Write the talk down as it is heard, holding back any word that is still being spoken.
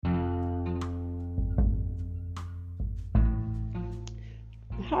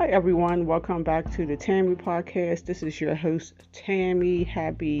Hi, everyone. Welcome back to the Tammy Podcast. This is your host, Tammy.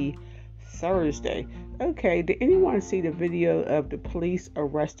 Happy Thursday. Okay, did anyone see the video of the police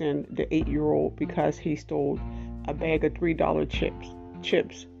arresting the 8-year-old because he stole a bag of $3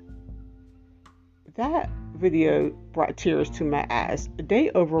 chips? That video brought tears to my eyes.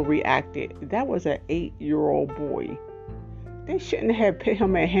 They overreacted. That was an 8-year-old boy. They shouldn't have put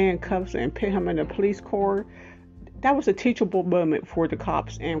him in handcuffs and put him in the police car. That was a teachable moment for the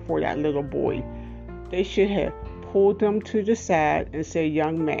cops and for that little boy. They should have pulled him to the side and said,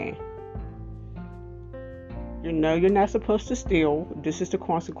 "Young man, you know you're not supposed to steal. This is the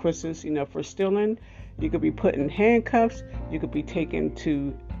consequences, for stealing. You could be put in handcuffs. You could be taken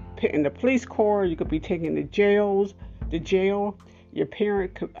put in the police car. You could be taken to jail. Your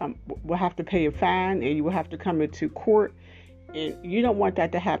parent will have to pay a fine, and you will have to come into court. And you don't want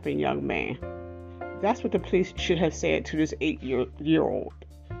that to happen, young man." That's what the police should have said to this 8-year-old.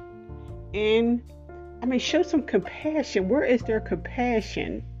 And, show some compassion. Where is their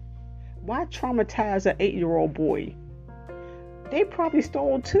compassion? Why traumatize an 8-year-old boy? They probably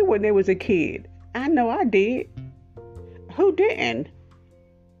stole too when they was a kid. I know I did. Who didn't?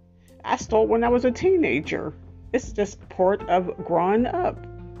 I stole when I was a teenager. It's just part of growing up.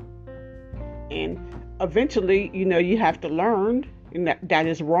 And eventually, you have to learn. And that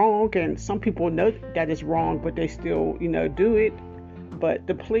is wrong, and some people know that is wrong, but they still, do it. But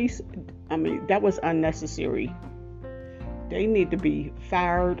the police, that was unnecessary. They need to be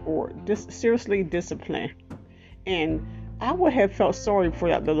fired or seriously disciplined. And I would have felt sorry for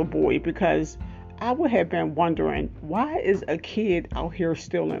that little boy, because I would have been wondering, why is a kid out here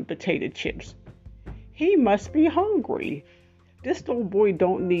stealing potato chips? He must be hungry. This little boy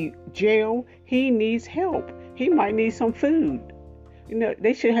don't need jail. He needs help. He might need some food.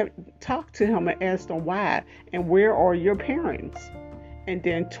 They should have talked to him and asked him why and where are your parents, and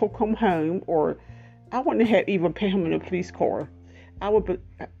then took him home. Or I wouldn't have even put him in a police car. I would just,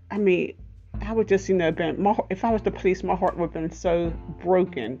 if I was the police, my heart would have been so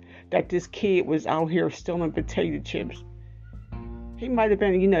broken that this kid was out here stealing potato chips. He might have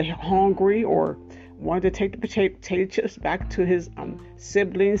been, hungry, or wanted to take the potato chips back to his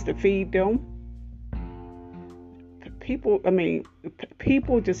siblings to feed them. People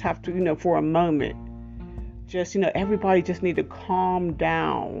just have to, for a moment, just, everybody just need to calm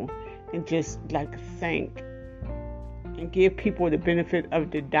down and just think and give people the benefit of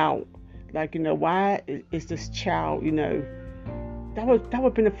the doubt. Why is this child, that would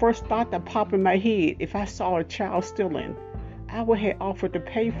have been the first thought that popped in my head. If I saw a child stealing, I would have offered to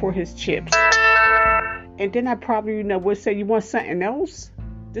pay for his chips. And then I probably, would say, "You want something else?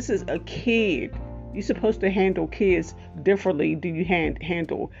 This is a kid. You're supposed to handle kids differently than you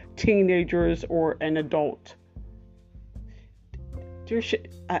handle teenagers or an adult."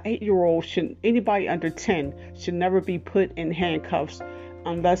 An 8-year-old anybody under 10 should never be put in handcuffs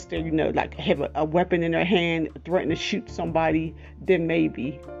unless they, have a weapon in their hand, threaten to shoot somebody. Then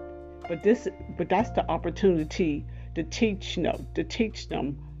maybe. But that's the opportunity to teach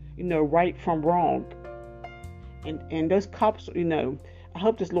them, right from wrong. And those cops, I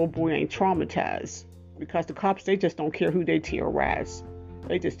hope this little boy ain't traumatized, because the cops, they just don't care who they terrorize.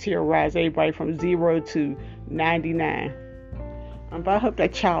 They just terrorize everybody from 0 to 99. But I hope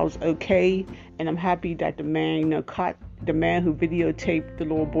that child's okay, and I'm happy that the man, caught the man who videotaped the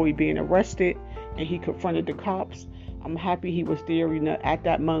little boy being arrested, and he confronted the cops. I'm happy he was there, at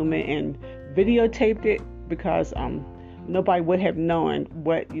that moment and videotaped it, because nobody would have known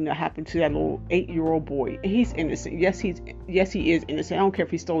what happened to that little 8-year-old boy. And he's innocent. Yes, he is innocent. I don't care if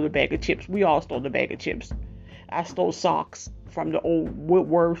he stole a bag of chips. We all stole a bag of chips. I stole socks from the old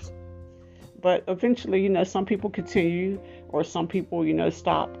Woodworths. But eventually, some people continue, or some people,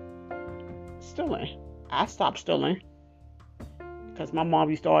 stop stealing. I stopped stealing, because my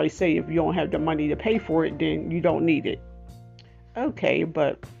mom used to always say, if you don't have the money to pay for it, then you don't need it. Okay,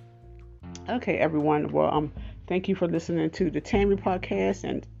 everyone. Well, thank you for listening to the Tammy Podcast,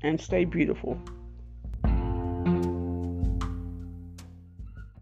 and stay beautiful.